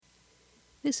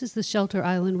This is the Shelter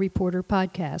Island Reporter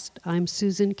podcast. I'm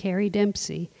Susan Carey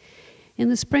Dempsey. In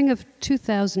the spring of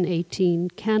 2018,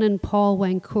 Canon Paul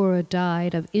Wankura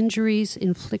died of injuries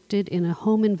inflicted in a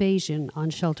home invasion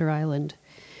on Shelter Island.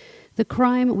 The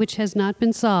crime, which has not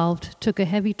been solved, took a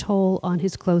heavy toll on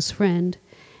his close friend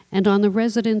and on the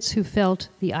residents who felt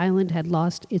the island had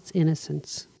lost its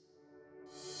innocence.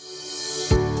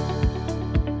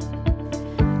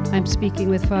 I'm speaking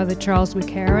with Father Charles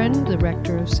McCarran, the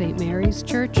rector of St. Mary's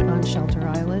Church on Shelter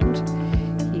Island.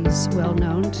 He's well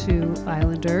known to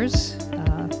Islanders.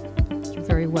 You're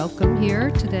very welcome here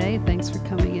today. Thanks for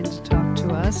coming in to talk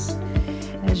to us.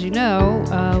 As you know,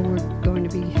 we're going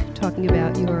to be talking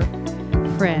about your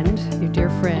friend, your dear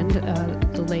friend,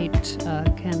 the late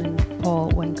Canon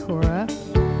Paul Wankura.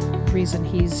 The reason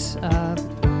he's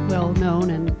well known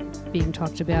and being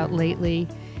talked about lately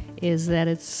is that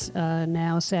it's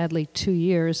now sadly 2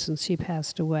 years since he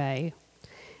passed away,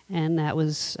 and that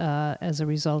was as a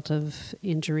result of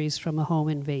injuries from a home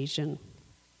invasion.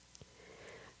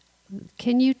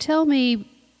 Can you tell me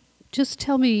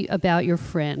about your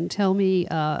friend? Tell me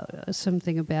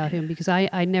something about him, because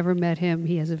I never met him.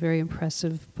 He has a very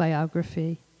impressive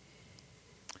biography.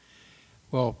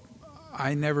 Well,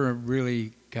 I never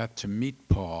really got to meet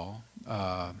Paul.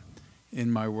 In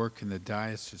my work in the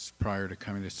diocese prior to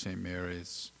coming to St.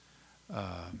 Mary's,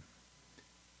 I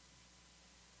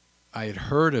had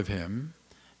heard of him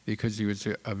because he was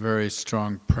a very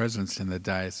strong presence in the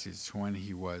diocese when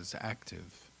he was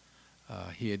active.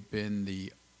 He had been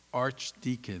the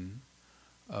Archdeacon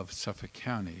of Suffolk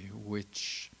County,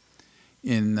 which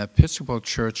in the Episcopal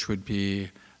Church would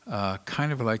be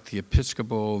kind of like the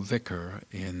Episcopal vicar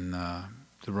in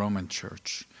the Roman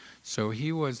Church. So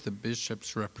he was the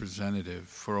bishop's representative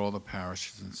for all the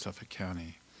parishes in Suffolk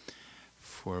County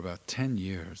for about 10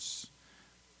 years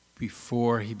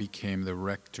before he became the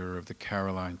rector of the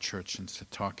Caroline Church in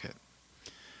Setauket.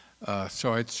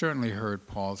 So I'd certainly heard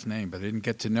Paul's name, but I didn't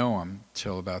get to know him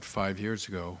till about 5 years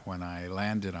ago when I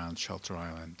landed on Shelter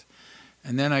Island.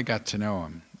 And then I got to know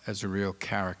him as a real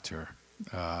character.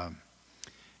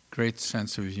 Great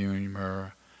sense of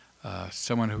humor.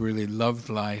 Someone who really loved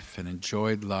life and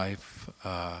enjoyed life,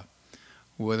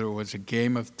 whether it was a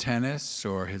game of tennis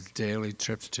or his daily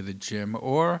trips to the gym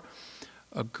or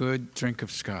a good drink of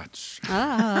scotch.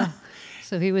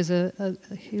 So he was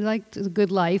he liked a good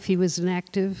life. He was an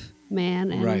active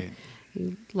man, and right.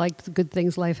 He liked the good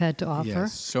things life had to offer.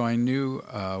 Yes. So I knew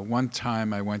one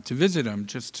time I went to visit him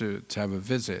just to have a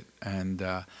visit, and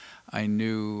I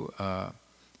knew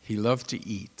he loved to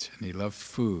eat, and he loved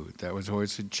food. That was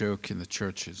always a joke in the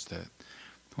churches, that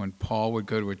when Paul would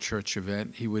go to a church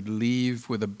event, he would leave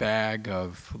with a bag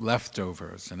of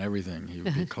leftovers and everything. He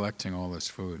would be collecting all this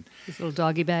food. His little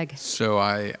doggy bag. So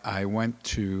I went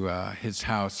to his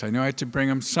house. I knew I had to bring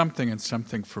him something and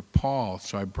something for Paul,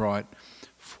 so I brought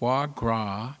foie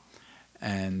gras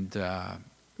and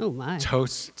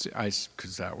toast,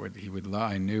 because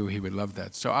I knew he would love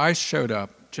that. So I showed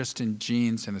up just in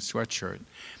jeans and a sweatshirt.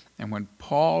 And when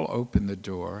Paul opened the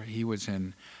door, he was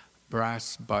in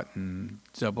brass button,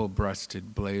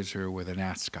 double-breasted blazer with an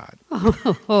ascot.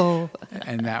 Oh.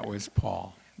 And that was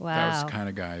Paul. Wow. That was the kind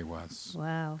of guy he was.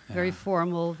 Wow. Yeah. Very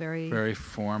formal, very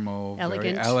formal,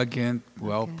 elegant. very elegant,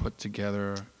 well Okay. put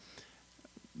together.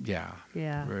 Yeah.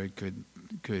 Yeah. Very good.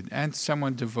 And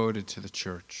someone devoted to the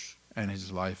church and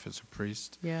his life as a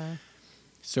priest. Yeah.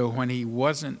 So when he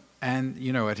wasn't, and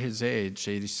at his age,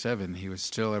 87, he was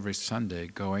still every Sunday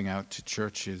going out to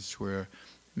churches where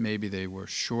maybe they were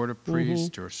short of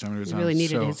priest or someone who was He really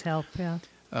needed his help, yeah.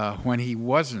 When he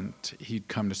wasn't, he'd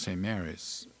come to St.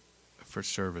 Mary's for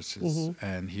services,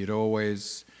 and he'd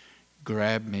always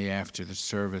grab me after the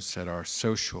service at our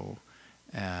social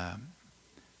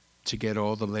to get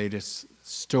all the latest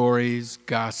stories,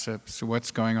 gossips, what's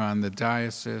going on in the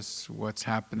diocese, what's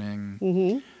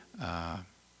happening,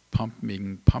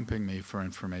 pumping me for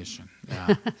information.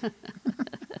 Yeah.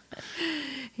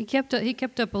 He kept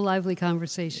up a lively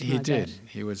conversation. He did.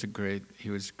 He was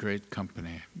great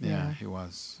company. Yeah, he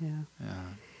was. Yeah.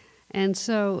 And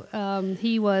so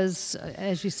he was,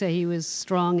 as you say, he was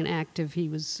strong and active. He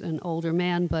was an older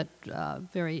man, but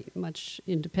very much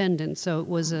independent. So it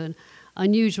was an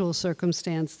unusual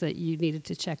circumstance that you needed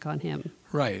to check on him.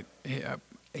 Right.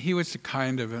 He was the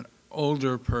kind of an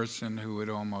older person who would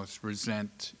almost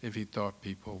resent if he thought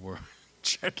people were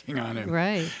checking on him.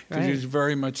 Right. Because he was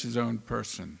very much his own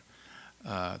person.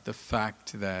 The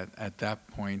fact that at that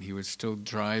point he was still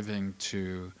driving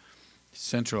to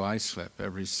Central Islip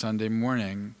every Sunday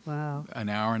morning, wow, an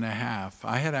hour and a half.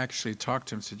 I had actually talked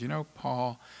to him and said,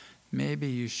 Paul, maybe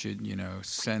you should,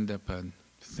 send up a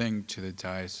thing to the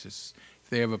diocese.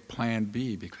 they have a plan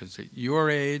B, because at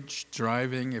your age,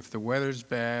 driving, if the weather's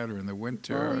bad or in the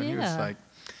winter, Oh, and he was yeah. like,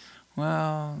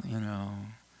 well,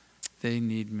 they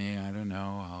need me. I don't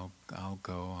know. I'll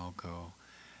go.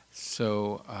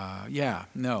 So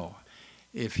no.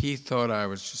 If he thought I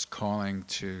was just calling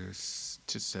to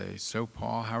say, so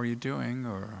Paul, how are you doing,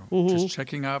 or just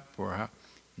checking up, or how,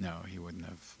 no, he wouldn't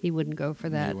have. He wouldn't go for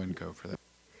that. He wouldn't go for that.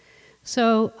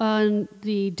 So on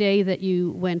the day that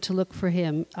you went to look for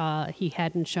him, he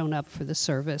hadn't shown up for the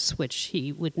service, which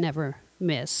he would never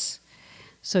miss.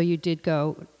 So you did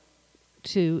go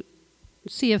to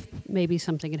see if maybe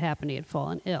something had happened. He had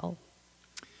fallen ill.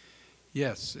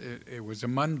 Yes, it was a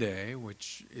Monday,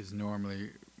 which is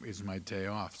normally my day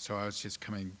off. So I was just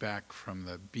coming back from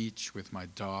the beach with my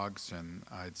dogs, and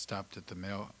I'd stopped at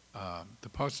the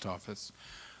post office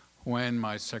when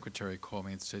my secretary called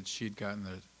me and said she'd gotten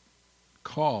the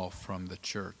call from the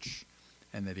church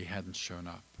and that he hadn't shown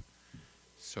up.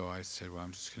 So I said, well,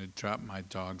 I'm just going to drop my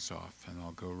dogs off and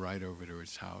I'll go right over to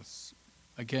his house.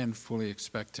 Again, fully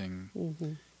expecting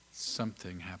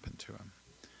something happened to him.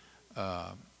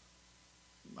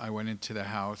 I went into the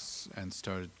house and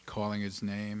started calling his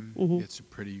name. It's a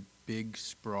pretty big,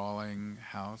 sprawling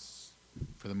house,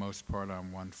 for the most part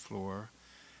on one floor.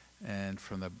 And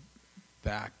from the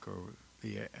back or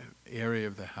the area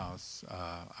of the house,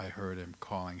 I heard him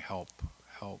calling, help,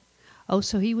 help. Oh,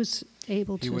 so he was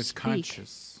able to speak. He was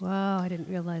conscious. Wow, I didn't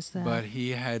realize that. But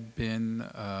he had been,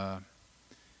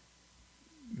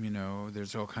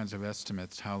 there's all kinds of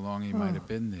estimates how long he might have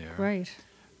been there. Right.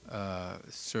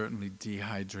 Certainly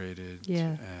dehydrated.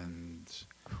 Yeah. And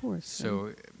of course.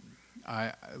 so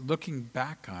looking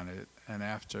back on it, and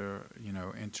after,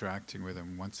 interacting with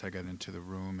him, once I got into the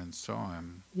room and saw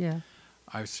him,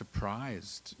 I was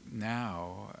surprised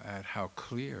now at how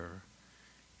clear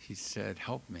he said,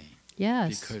 help me.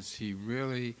 Yes. Because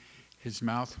his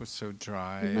mouth was so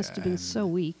dry. He must have been so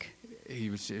weak. It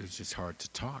was just hard to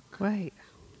talk. Right.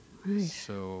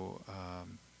 So,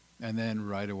 and then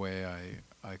right away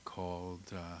I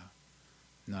called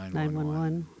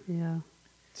 911.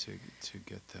 To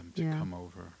get them to come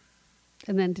over.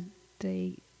 And then did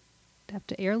they have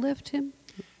to airlift him?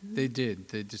 They did.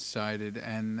 They decided,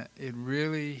 and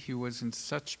he was in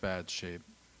such bad shape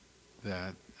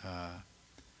that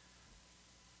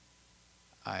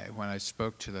when I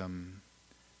spoke to them,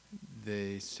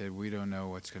 they said, we don't know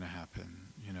what's going to happen.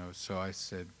 So I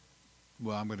said,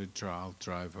 well, I'll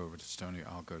drive over to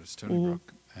I'll go to Stony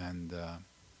Brook. And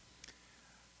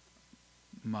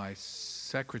my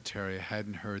secretary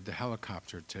hadn't heard the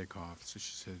helicopter take off, so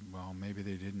she said, well, maybe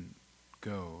they didn't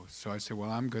go. So I said, well,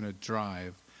 I'm going to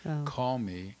drive. Call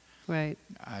me. Right.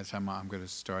 As I'm going to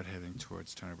start heading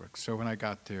towards Stony Brook. So when I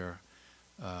got there,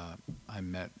 I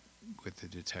met with the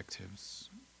detectives.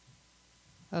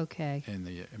 Okay. In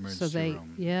the emergency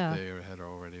room. Yeah. They had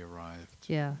already arrived.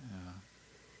 Yeah.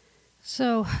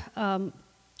 So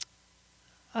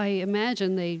I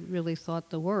imagine they really thought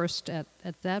the worst at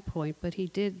that point, but he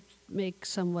did make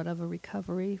somewhat of a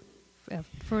recovery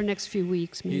for the next few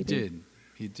weeks, maybe. He did.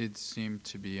 He did seem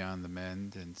to be on the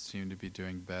mend and seemed to be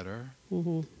doing better.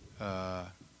 When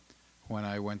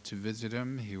I went to visit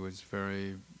him, he was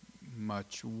very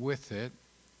much with it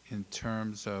in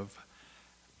terms of,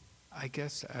 I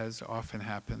guess, as often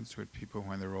happens with people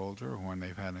when they're older or when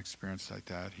they've had an experience like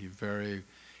that,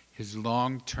 his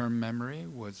long-term memory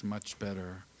was much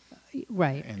better.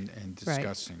 Right. And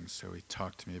discussing. Right. So he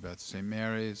talked to me about St.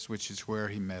 Mary's, which is where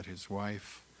he met his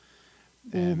wife,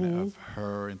 and of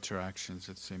her interactions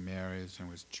at St. Mary's, and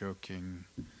was joking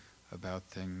about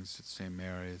things at St.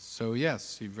 Mary's. So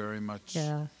yes, he very much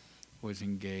was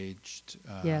engaged.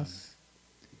 Yes.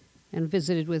 And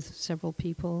visited with several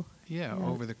people. Yeah,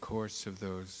 over the course of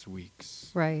those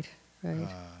weeks. Right.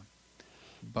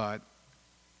 But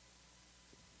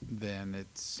then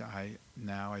I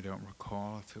don't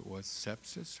recall if it was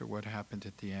sepsis or what happened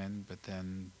at the end, but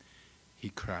then he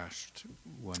crashed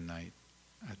one night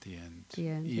at the end.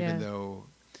 Even though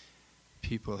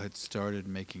people had started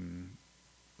making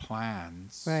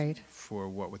plans for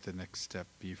what would the next step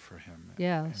be for him.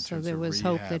 Yeah, so there was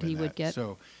hope that he would get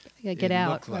out. It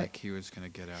looked like he was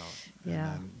going to get out.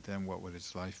 Yeah. And then what would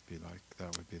his life be like?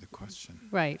 That would be the question.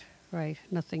 Right.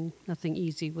 Nothing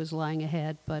easy was lying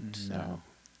ahead, but no.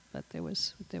 But there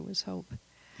was hope.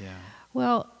 Yeah.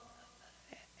 Well,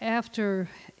 after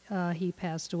he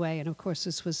passed away, and of course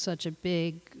this was such a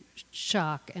big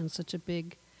shock and such a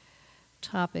big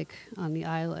topic on the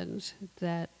island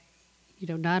that,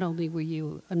 not only were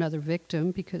you another victim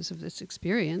because of this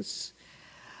experience,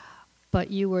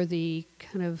 but you were the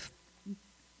kind of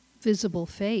visible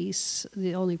face,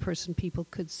 the only person people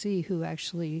could see who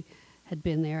actually had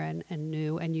been there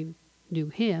and you knew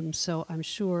him. So I'm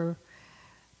sure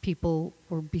people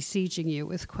were besieging you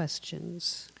with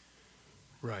questions.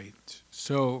 Right.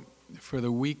 So for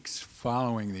the weeks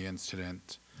following the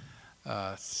incident,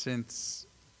 since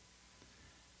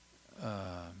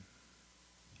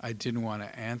I didn't want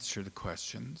to answer the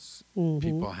questions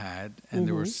people had, and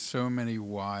there were so many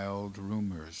wild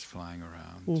rumors flying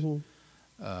around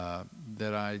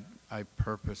that I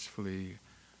purposefully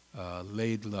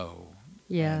laid low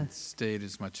and stayed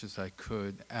as much as I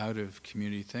could out of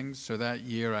community things. So that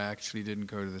year I actually didn't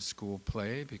go to the school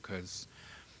play because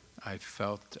I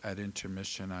felt at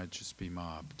intermission I'd just be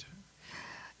mobbed.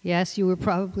 Yes, you were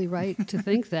probably right to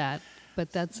think that,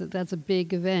 but that's a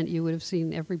big event. You would have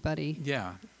seen everybody.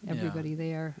 Everybody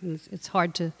there. And it's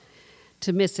hard to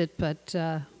miss it, but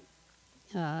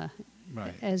right.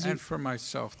 And for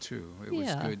myself too, it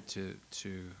was good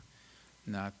to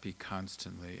not be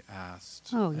constantly asked.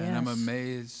 Oh, yes. And I'm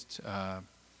amazed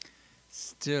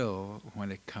still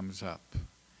when it comes up.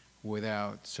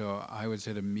 So I was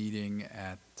at a meeting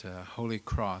at Holy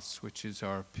Cross, which is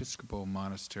our Episcopal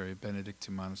monastery,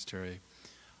 Benedictine monastery,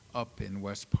 up in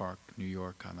West Park, New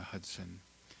York on the Hudson.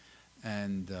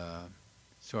 And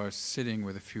so I was sitting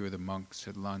with a few of the monks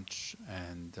at lunch,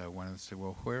 and one of them said,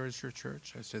 "Well, where is your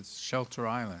church?" I said, "Shelter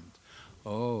Island."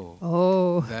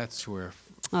 Oh, that's where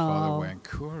Father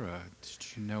Wankura.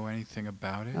 Did you know anything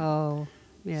about it? Oh,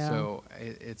 yeah. So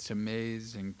it's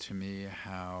amazing to me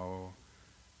how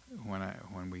when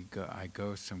I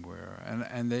go somewhere,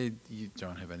 and you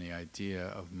don't have any idea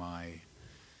of my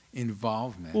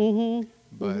involvement,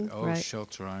 but right.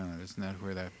 Shelter Island, isn't that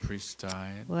where that priest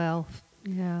died? Well,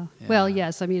 yeah. Well,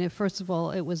 yes. I mean, first of all,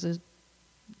 it was a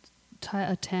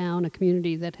town, a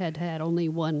community that had only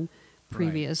one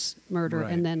previous murder,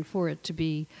 and then for it to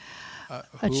be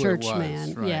a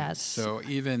churchman, right. Yes. So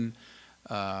even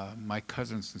my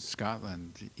cousins in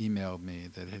Scotland emailed me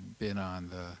that had been on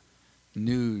the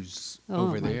news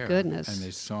over there, goodness. And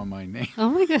they saw my name. Oh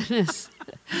my goodness!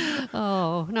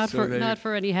 Not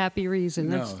for any happy reason.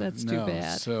 That's too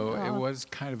bad. So it was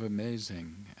kind of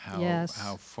amazing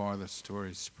how far the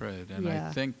story spread, and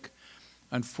I think,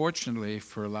 unfortunately,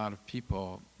 for a lot of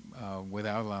people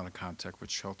without a lot of contact with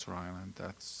Shelter Island,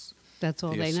 that's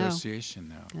all they know. Association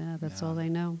now. Yeah, that's all they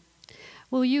know.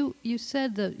 Well, you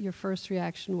said that your first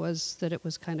reaction was that it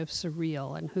was kind of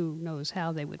surreal, and who knows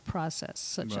how they would process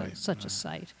such a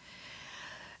sight.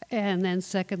 And then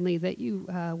secondly, that you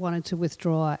wanted to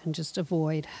withdraw and just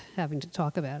avoid having to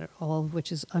talk about it, all of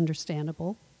which is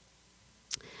understandable.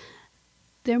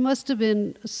 There must have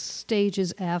been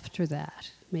stages after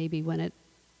that, maybe when it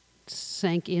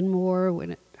sank in more,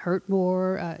 when it hurt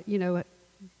more.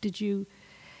 Did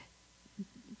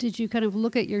you kind of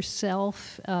look at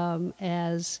yourself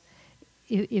as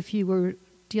if you were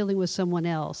dealing with someone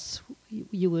else,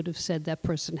 you would have said that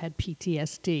person had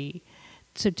PTSD.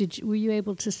 So were you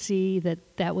able to see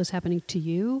that was happening to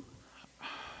you?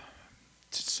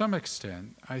 To some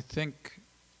extent. I think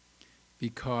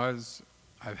because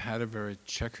I've had a very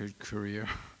checkered career.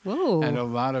 Whoa. And a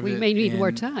lot of we may need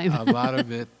more time. A lot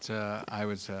of it, I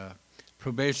was a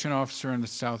probation officer in the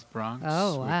South Bronx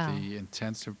with the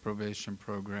intensive probation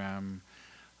program.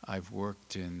 I've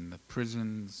worked in the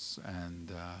prisons,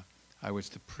 and I was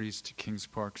the priest at Kings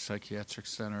Park Psychiatric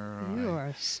Center. You are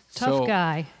a tough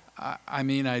guy. I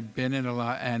mean, I'd been in a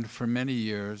lot, and for many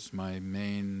years, my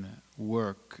main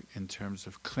work in terms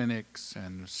of clinics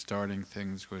and starting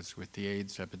things was with the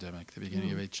AIDS epidemic, the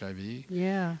beginning of HIV.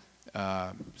 Yeah.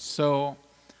 So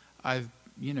I've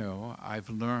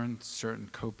learned certain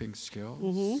coping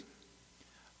skills,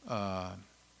 but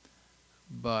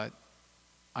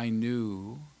I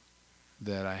knew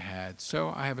that I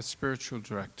have a spiritual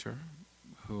director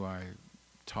who I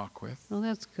talk with. Oh,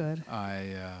 that's good.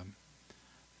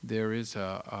 There is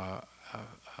a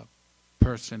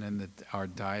person in our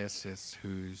diocese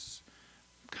whose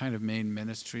kind of main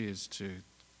ministry is to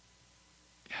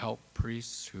help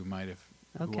priests who are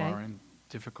in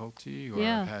difficulty or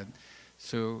have had.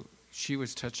 So she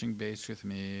was touching base with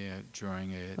me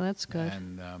during it. Well, that's good.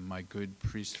 And my good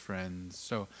priest friends.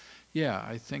 So,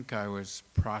 I think I was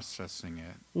processing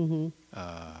it.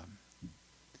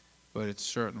 But it's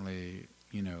certainly,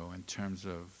 in terms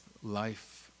of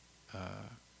life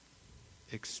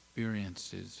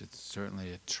experiences, it's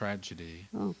certainly a tragedy.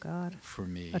 Oh, God. For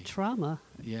me. A trauma.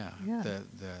 Yeah. That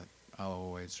I'll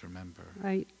always remember.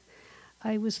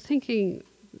 I was thinking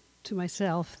to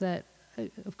myself that,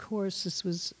 of course, this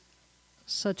was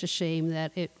such a shame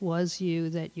that it was you,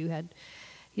 that you had,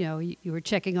 you were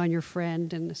checking on your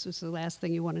friend, and this was the last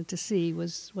thing you wanted to see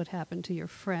was what happened to your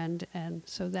friend. And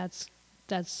so that's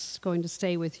that's going to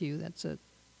stay with you. That's a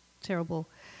terrible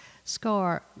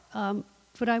scar.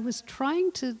 But I was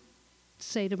trying to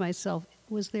say to myself,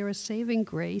 was there a saving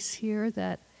grace here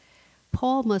that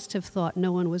Paul must have thought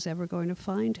no one was ever going to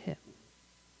find him?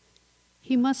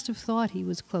 He must have thought he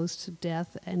was close to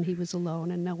death and he was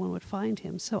alone and no one would find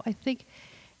him. So I think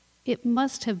it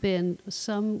must have been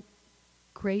some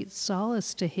great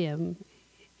solace to him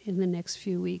in the next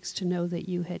few weeks to know that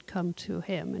you had come to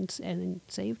him and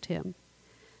saved him.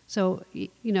 So,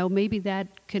 maybe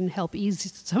that can help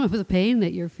ease some of the pain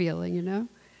that you're feeling,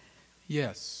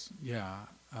 Yes, yeah.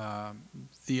 I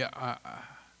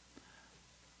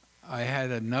had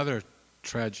another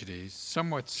tragedy,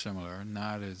 somewhat similar,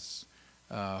 not as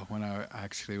when I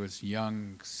actually was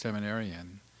young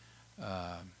seminarian,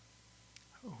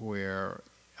 where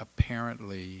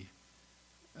apparently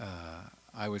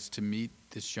I was to meet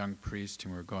this young priest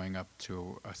and we were going up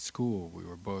to a school we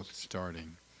were both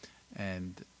starting,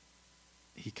 and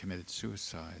he committed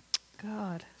suicide.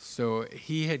 God. So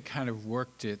he had kind of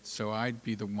worked it so I'd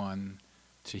be the one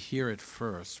to hear it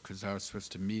first, because I was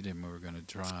supposed to meet him, we were going to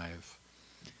drive,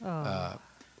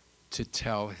 to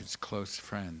tell his close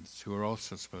friends who were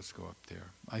also supposed to go up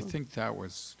there. I think that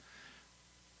was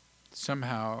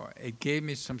somehow, it gave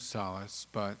me some solace,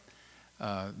 but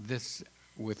this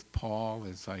with Paul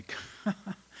is like,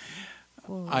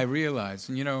 I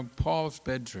realized, and Paul's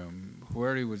bedroom,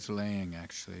 where he was laying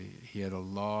actually, he had a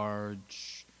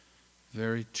large,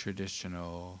 very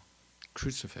traditional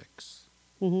crucifix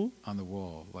on the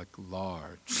wall, like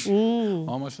large,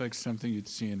 almost like something you'd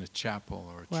see in a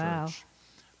chapel or a church,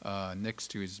 next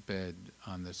to his bed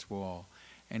on this wall.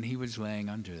 And he was laying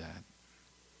under that.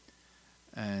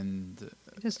 And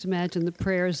just imagine the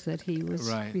prayers that he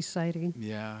was reciting.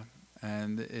 Yeah.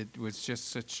 And it was just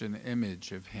such an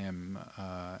image of him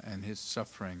and his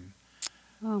suffering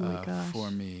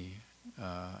for me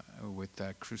with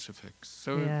that crucifix.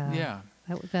 So,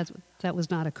 That was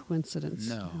not a coincidence.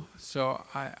 No. So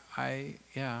I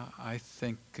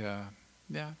think,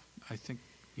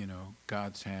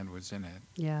 God's hand was in it.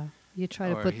 Yeah. You try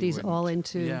to put these all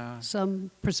into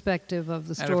some perspective of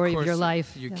the story of your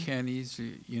life. You can't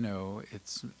easily,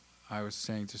 I was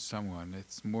saying to someone,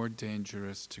 it's more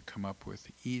dangerous to come up with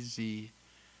easy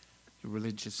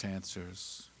religious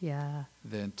answers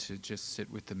than to just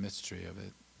sit with the mystery of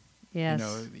it.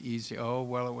 Yes. Easy, it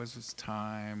was his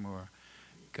time, or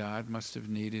God must have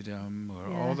needed him, or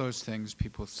all those things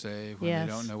people say when they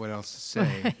don't know what else to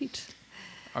say,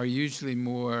 are usually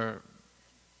more,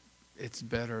 it's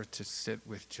better to sit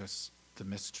with just the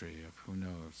mystery of who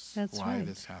knows why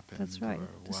this happened. That's right. Or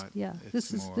what.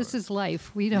 This is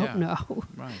life. We don't know.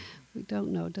 Right. We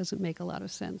don't know. It doesn't make a lot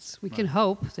of sense. We can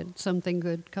hope that something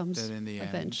good comes that in the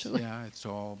eventually. End, it's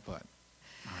all, but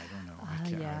I don't know.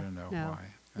 I don't know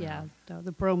why. No,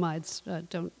 the bromides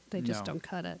don't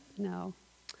cut it. No.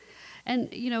 And,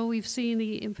 we've seen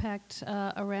the impact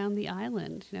around the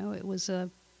island. It was a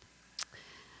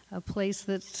place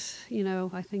that,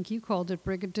 I think you called it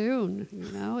Brigadoon.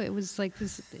 It was like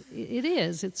this.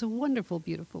 It's a wonderful,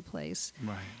 beautiful place.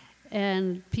 Right.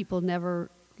 And people never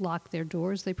locked their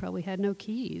doors. They probably had no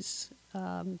keys.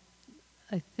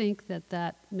 I think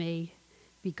that may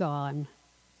be gone.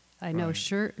 I know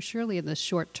surely in the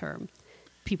short term,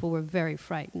 people were very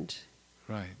frightened.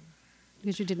 Right.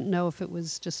 Because you didn't know if it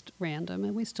was just random,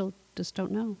 and we still just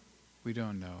don't know. We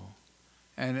don't know.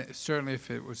 And certainly if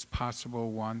it was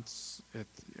possible once,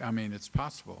 it's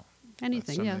possible.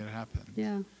 Anything, That's something that happened.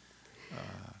 Yeah.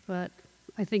 But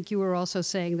I think you were also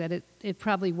saying that it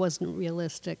probably wasn't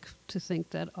realistic to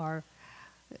think that our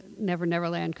Never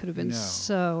Neverland could have been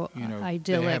so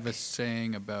idyllic. They have a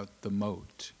saying about the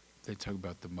moat. They talk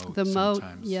about the moat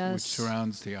sometimes, which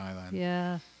surrounds the island.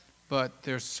 Yeah. But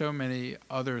there's so many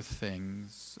other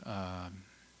things that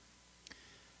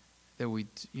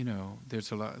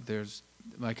there's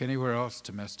like anywhere else,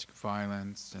 domestic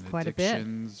violence and quite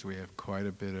addictions. We have quite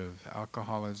a bit of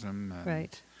alcoholism. And,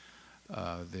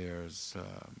 there's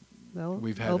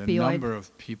we've had a number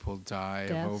of people die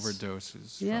of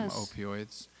overdoses from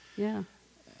opioids. Yeah.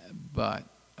 But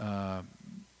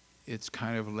it's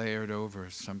kind of layered over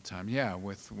sometimes. Yeah,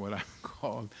 with what I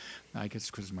called, I guess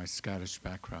because of my Scottish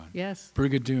background. Yes.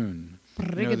 Brigadoon.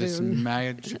 This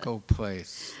magical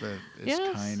place that is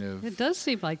kind of... it does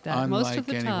seem like that most of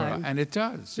the time. And it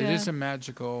does. Yeah. It is a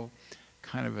magical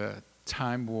kind of a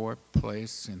time warp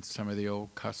place in some of the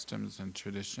old customs and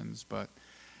traditions, but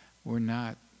we're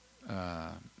not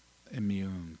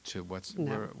immune to what's...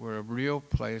 No. We're a real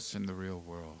place in the real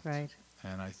world. Right.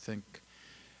 And I think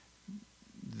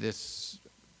this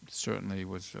certainly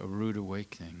was a rude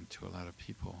awakening to a lot of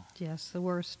people. Yes, the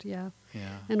worst, yeah.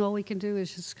 Yeah. And all we can do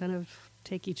is just kind of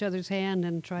take each other's hand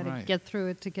and try to Right. get through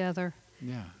it together,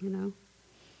 Yeah. you know.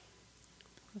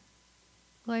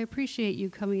 Well, I appreciate you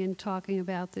coming and talking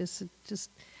about this. It just,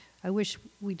 I wish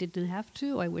we didn't have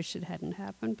to. I wish it hadn't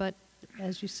happened. But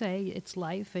as you say, it's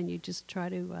life, and you just try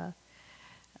to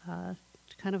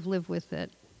kind of live with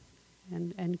it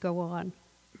and go on.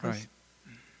 'Cause Right.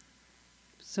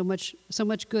 so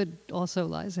much good also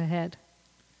lies ahead.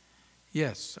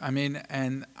 Yes, I mean,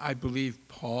 and I believe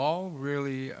Paul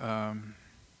really,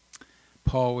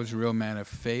 Paul was a real man of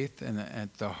faith, and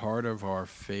at the heart of our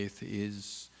faith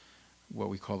is what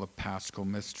we call the Paschal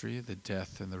mystery, the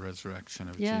death and the resurrection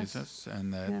of Yes. Jesus,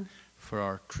 and that Yeah. for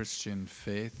our Christian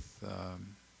faith,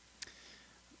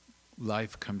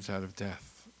 life comes out of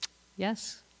death.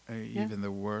 Yes. Even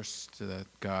the worst, that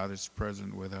God is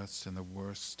present with us in the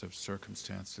worst of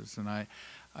circumstances. And I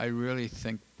really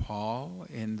think Paul,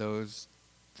 in those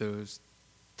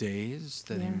days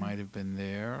that he Yeah. might have been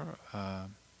there,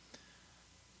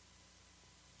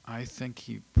 I think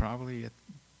he probably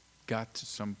got to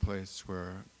some place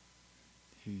where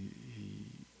he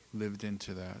lived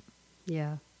into that,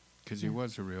 Yeah. because he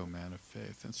was a real man of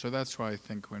faith. And so that's why I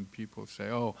think when people say,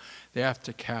 oh, they have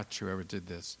to catch whoever did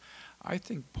this, I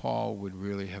think Paul would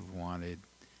really have wanted,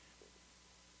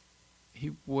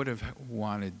 he would have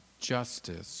wanted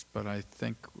justice, but I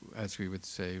think, as we would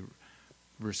say,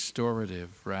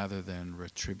 restorative rather than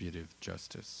retributive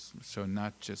justice. So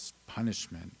not just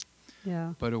punishment,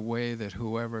 Yeah. but a way that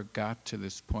whoever got to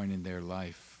this point in their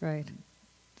life, Right.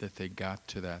 that they got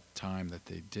to that time that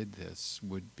they did this,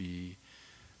 would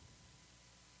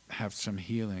have some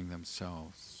healing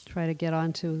themselves. Try to get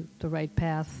onto the right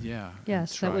path. Yeah. and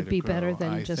Yes, that try would to be better grow.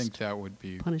 than I just think that would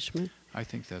be, punishment. I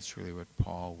think that's really what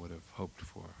Paul would have hoped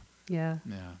for. Yeah.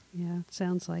 Yeah. Yeah, it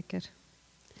sounds like it.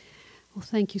 Well,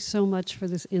 thank you so much for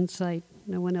this insight.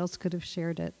 No one else could have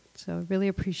shared it, so I really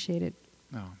appreciate it.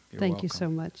 No, you're Thank welcome. you so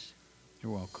much.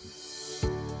 You're welcome.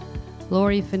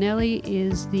 Lori Finelli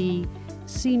is the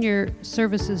Senior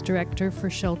Services Director for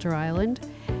Shelter Island,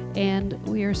 and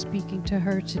we are speaking to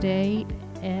her today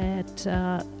at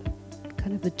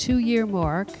kind of the 2-year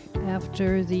mark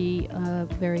after the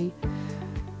very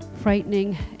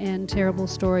frightening and terrible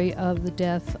story of the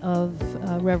death of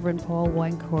Reverend Paul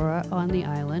Wainkora on the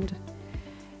island.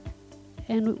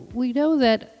 And we know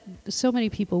that so many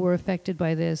people were affected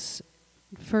by this.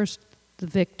 First, the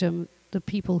victim, the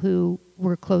people who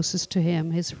were closest to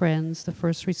him, his friends, the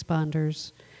first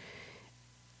responders.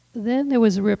 Then there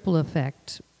was a ripple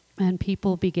effect, and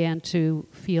people began to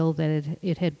feel that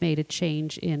it had made a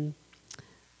change in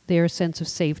their sense of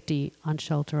safety on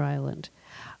Shelter Island.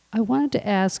 I wanted to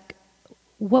ask,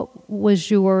 what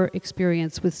was your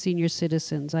experience with senior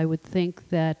citizens? I would think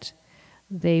that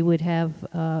they would have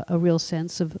a real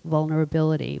sense of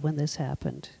vulnerability when this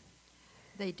happened.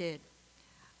 They did.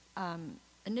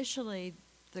 Initially,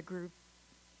 the group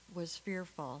was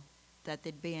fearful that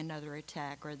there'd be another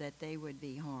attack or that they would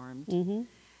be harmed. Mm-hmm.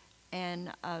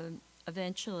 And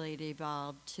eventually it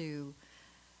evolved to,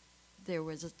 there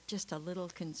was just a little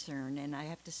concern. And I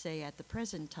have to say, at the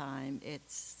present time,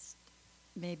 it's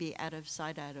maybe out of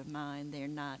sight, out of mind. They're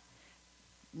not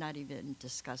even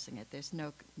discussing it. There's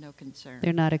no concern.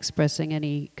 They're not expressing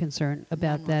any concern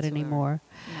about None that whatsoever. anymore.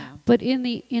 No. But in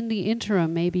the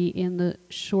interim, maybe in the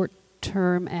short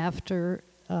term after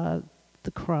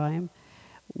the crime,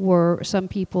 were some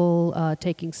people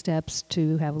taking steps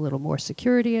to have a little more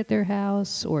security at their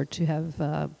house, or to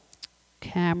have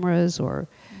cameras, or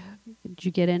did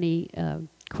you get any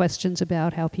questions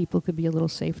about how people could be a little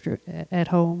safer at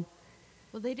home?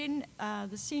 Well, they didn't,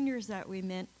 the seniors that we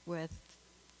met with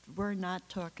were not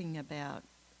talking about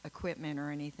equipment or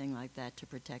anything like that to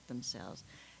protect themselves.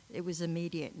 It was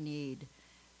immediate need,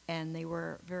 and they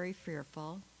were very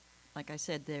fearful. Like I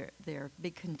said, their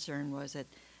big concern was that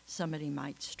somebody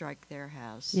might strike their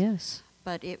house. Yes.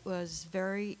 But it was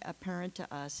very apparent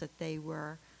to us that they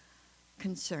were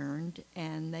concerned,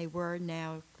 and they were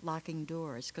now locking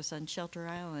doors, because on Shelter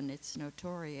Island it's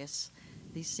notorious.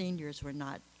 These seniors were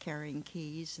not carrying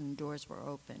keys, and doors were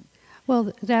open.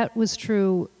 Well, that was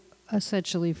true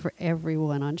essentially for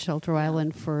everyone on Shelter Yeah.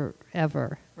 Island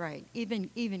forever. Right.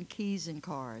 Even keys in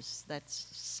cars, that's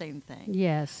the same thing.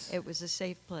 Yes. It was a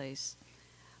safe place.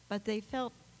 But they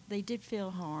did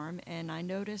feel harm, and I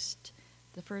noticed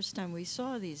the first time we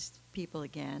saw these people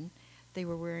again, they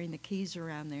were wearing the keys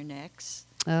around their necks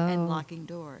and locking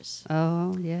doors.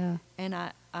 Oh, yeah. And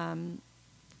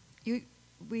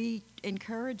we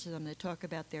encourage them to talk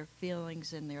about their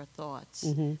feelings and their thoughts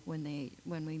when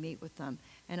we meet with them.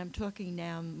 And I'm talking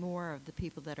now more of the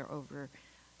people that are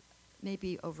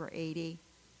maybe over 80,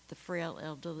 the frail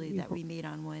elderly that we meet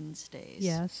on Wednesdays.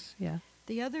 Yes, yeah.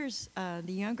 The others,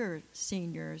 the younger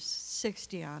seniors,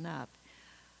 60 on up,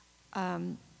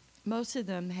 most of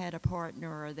them had a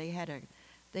partner, or they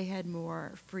had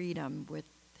more freedom with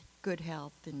good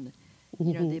health and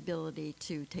the ability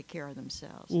to take care of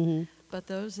themselves. But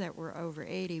those that were over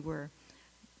 80 were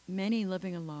many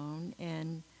living alone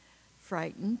and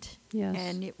frightened. Yes.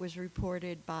 And it was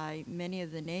reported by many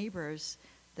of the neighbors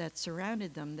that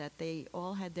surrounded them that they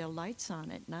all had their lights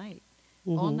on at night.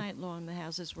 All night long, the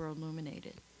houses were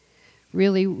illuminated.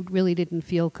 Really didn't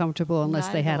feel comfortable unless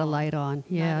Not they at had a all. light on.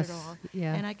 Yes. Not at all.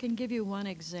 Yeah. And I can give you one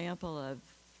example of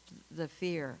the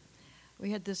fear.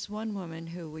 We had this one woman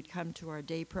who would come to our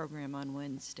day program on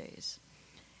Wednesdays.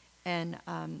 And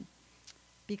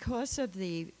because of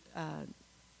the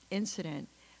incident,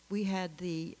 we had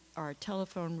our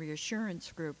telephone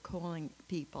reassurance group calling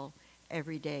people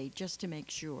every day just to make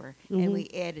sure. And we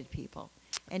added people.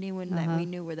 Anyone that we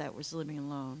knew where that was living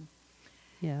alone.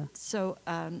 Yeah. So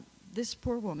this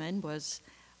poor woman was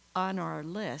on our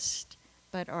list,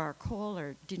 but our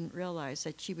caller didn't realize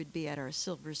that she would be at our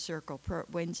Silver Circle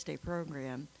Wednesday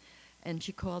program, and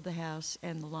she called the house,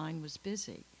 and the line was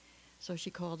busy. So she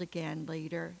called again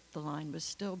later. The line was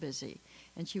still busy,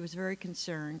 and she was very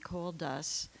concerned, called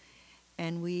us,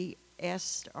 and we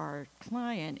asked our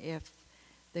client if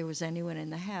there was anyone in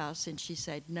the house, and she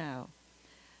said no.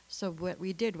 So what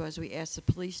we did was we asked the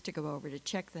police to go over to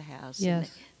check the house. Yes.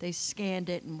 And they scanned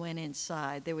it and went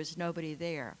inside. There was nobody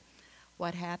there.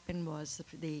 What happened was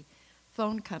the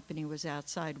phone company was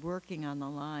outside working on the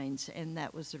lines, and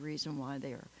that was the reason why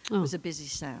it was a busy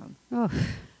sound. Oh.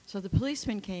 So the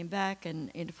policeman came back and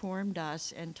informed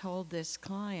us and told this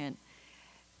client,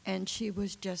 and she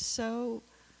was just so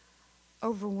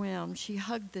overwhelmed. She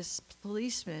hugged this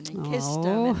policeman and kissed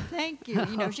him and thank you.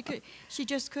 She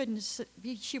just couldn't.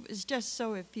 She was just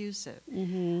so effusive.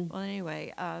 Well,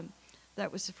 anyway,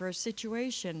 that was the first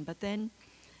situation. But then,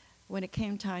 when it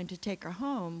came time to take her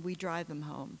home, we drive them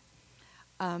home.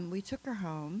 We took her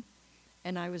home,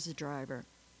 and I was the driver,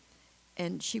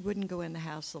 and she wouldn't go in the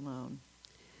house alone.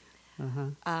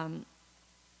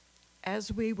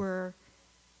 As we were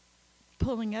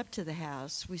pulling up to the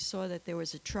house, we saw that there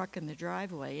was a truck in the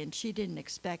driveway, and she didn't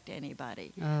expect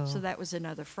anybody. Oh. So that was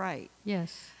another fright.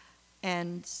 Yes.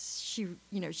 And she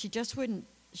just wouldn't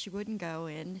go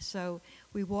in. So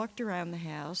we walked around the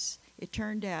house. It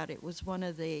turned out it was one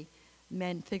of the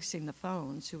men fixing the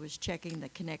phones who was checking the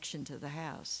connection to the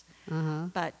house.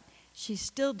 But she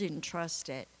still didn't trust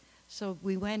it. So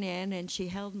we went in, and she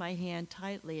held my hand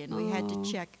tightly, and we had to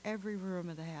check every room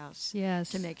of the house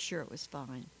to make sure it was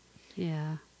fine.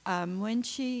 Yeah. When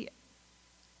she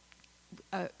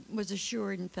was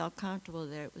assured and felt comfortable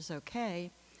that it was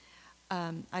okay,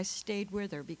 I stayed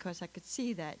with her because I could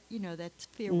see that, that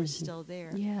fear was still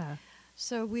there. Yeah.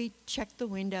 So we checked the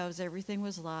windows, everything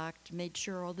was locked, made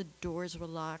sure all the doors were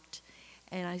locked,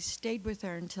 and I stayed with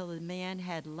her until the man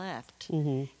had left,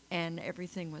 and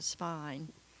everything was fine.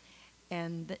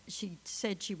 And she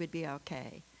said she would be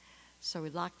okay. So we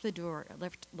locked the door,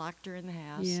 locked her in the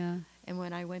house. Yeah. And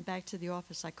when I went back to the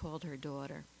office, I called her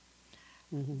daughter.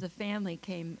 The family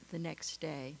came the next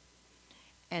day,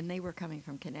 and they were coming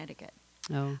from Connecticut.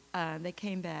 Oh. They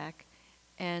came back,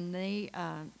 and they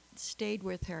stayed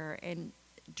with her. And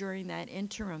during that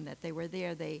interim that they were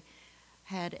there, they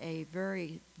had a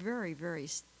very, very, very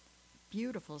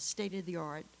beautiful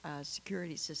state-of-the-art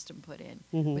security system put in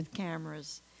with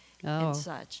cameras and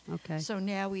such. Okay. So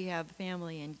now we have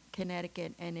family in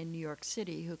Connecticut and in New York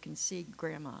City who can see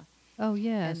Grandma. Oh,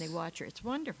 yes. And they watch her. It's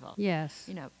wonderful. Yes.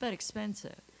 But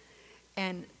expensive.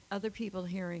 And other people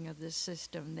hearing of this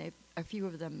system, a few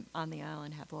of them on the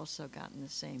island have also gotten the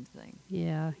same thing.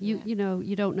 Yeah.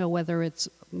 You don't know whether it's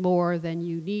more than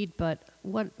you need, but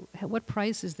what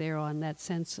price is there on that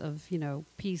sense of,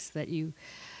 peace that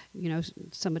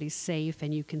somebody's safe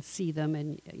and you can see them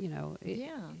and,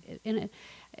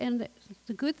 and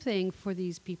the good thing for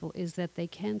these people is that they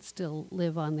can still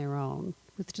live on their own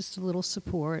with just a little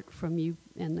support from you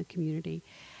and the community.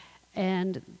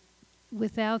 And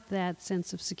without that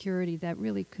sense of security, that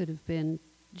really could have been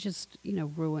just,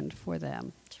 ruined for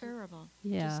them. Terrible.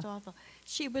 Yeah. Just awful.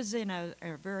 She was in a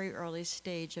very early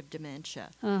stage of dementia.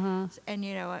 Uh-huh. And,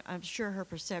 I'm sure her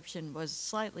perception was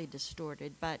slightly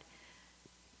distorted, but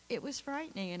it was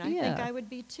frightening, and I think I would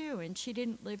be too. And she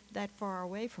didn't live that far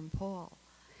away from Paul.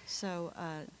 So,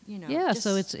 Yeah,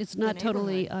 so it's not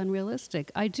totally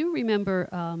unrealistic. I do remember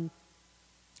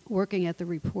working at the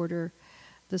Reporter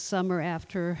the summer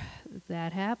after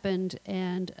that happened,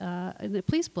 and in the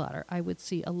police blotter, I would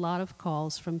see a lot of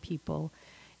calls from people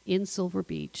in Silver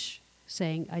Beach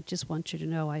saying, I just want you to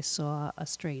know I saw a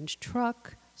strange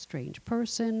truck, strange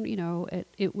person. You know,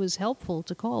 it was helpful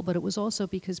to call, but it was also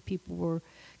because people were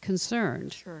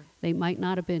concerned. Sure. They might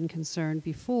not have been concerned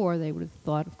before. They would have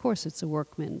thought, of course, it's a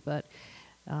workman, but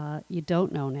you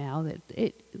don't know now.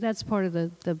 That's part of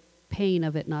the pain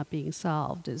of it not being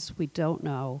solved, is we don't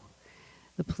know.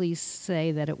 The police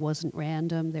say that it wasn't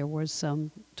random, there was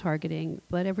some targeting,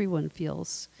 but everyone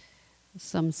feels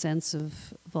some sense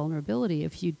of vulnerability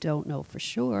if you don't know for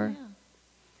sure.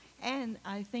 Yeah. And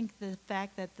I think the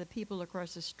fact that the people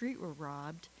across the street were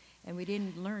robbed, and we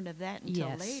didn't learn of that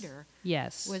until later,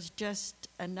 Yes. was just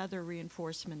another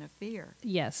reinforcement of fear.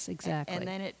 Yes, exactly. And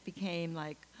then it became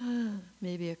like,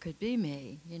 maybe it could be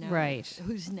me, you know. Right.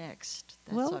 Who's next?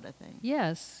 That Well, sort of thing.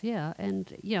 Yes, yeah.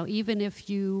 And, you know, even if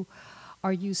you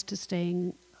are used to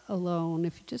staying alone,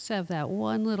 if you just have that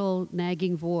one little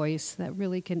nagging voice that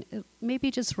really can maybe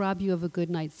just rob you of a good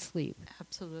night's sleep,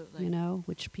 Absolutely. you know,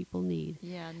 which people need.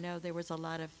 Yeah, no, there was a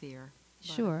lot of fear.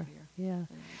 Sure, yeah.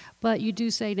 But you do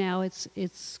say now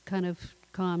it's kind of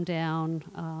calmed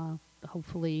down.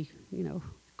 Hopefully, you know,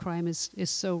 crime is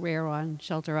so rare on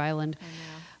Shelter Island.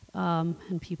 I know.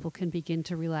 And people can begin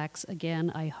to relax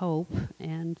again, I hope.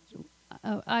 And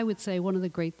I would say one of the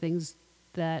great things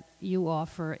that you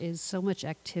offer is so much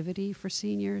activity for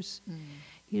seniors.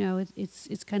 You know,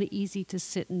 it's kind of easy to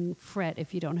sit and fret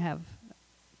if you don't have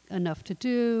enough to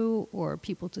do or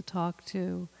people to talk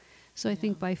to. So I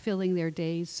think by filling their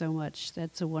days so much,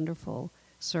 that's a wonderful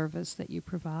service that you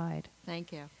provide.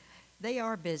 Thank you. They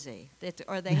are busy,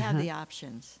 or they have the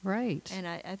options. Right. And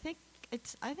I think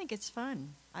it's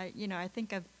fun. I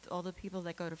think of all the people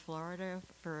that go to Florida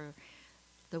for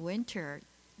the winter.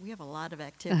 We have a lot of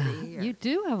activity here. You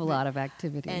do have a lot of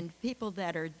activity. And people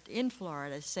that are in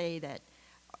Florida say that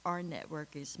our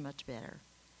network is much better.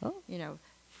 Oh. You know,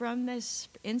 from this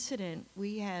incident,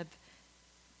 we have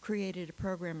created a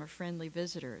program of friendly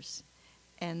visitors,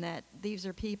 and that these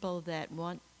are people that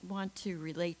want to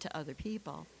relate to other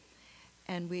people.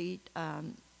 And we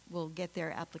will get their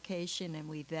application and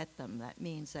we vet them. That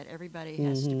means that everybody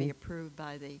has to be approved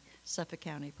by the Suffolk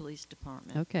County Police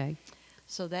Department. Okay.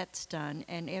 So that's done.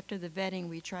 And after the vetting,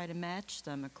 we try to match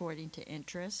them according to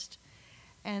interest.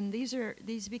 And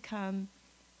these become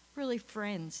really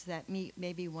friends that meet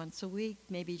maybe once a week,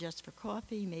 maybe just for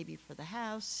coffee, maybe for the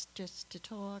house, just to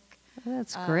talk. Oh,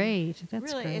 that's great.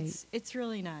 That's really, great. it's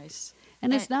really nice.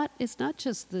 And it's not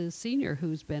just the senior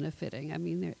who's benefiting. I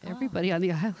mean, everybody on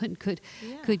the island could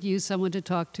use someone to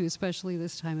talk to, especially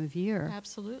this time of year.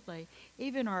 Absolutely.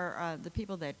 Even the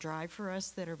people that drive for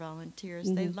us that are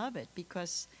volunteers, they love it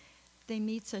because they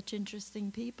meet such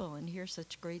interesting people and hear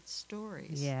such great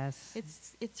stories. Yes.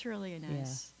 It's really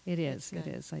nice. Yeah, it is. It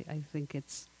is. I think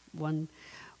it's one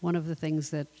of the things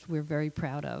that we're very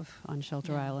proud of on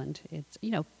Shelter Island. It's,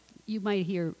 you know, you might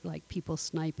hear like people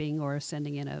sniping or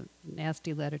sending in a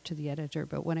nasty letter to the editor,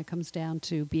 but when it comes down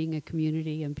to being a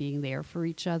community and being there for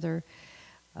each other,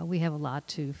 we have a lot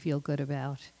to feel good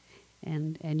about.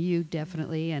 And you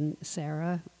definitely, and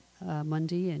Sarah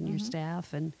Mundy and your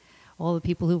staff and all the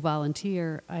people who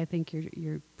volunteer, I think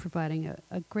you're providing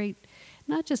a great,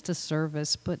 not just a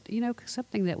service, but, you know,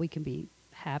 something that we can be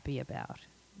happy about.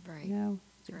 Right. You know,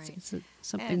 Right. it's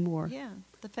something And, more. Yeah.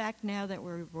 The fact now that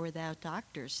we're without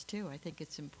doctors, too, I think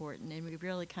it's important. And we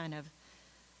really kind of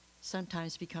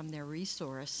sometimes become their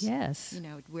resource. Yes. You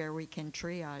know, where we can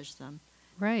triage them.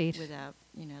 Right. Without,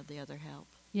 you know, the other help.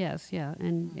 Yes, yeah.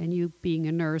 And you being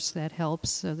a nurse, that helps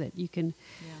so that you can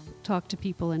talk to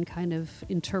people and kind of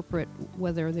interpret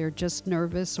whether they're just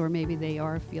nervous or maybe they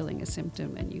are feeling a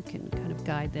symptom, and you can kind of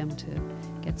guide them to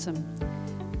get some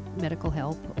medical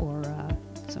help or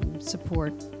some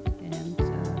support. And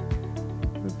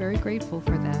we're very grateful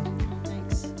for that.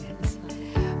 Thanks. Yes.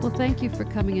 Well, thank you for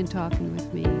coming and talking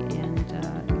with me. And,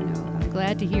 you know, I'm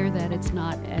glad to hear that it's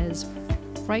not as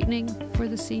frightening for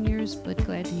the seniors, but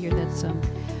glad to hear that some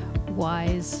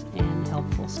wise and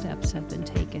helpful steps have been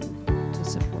taken to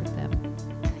support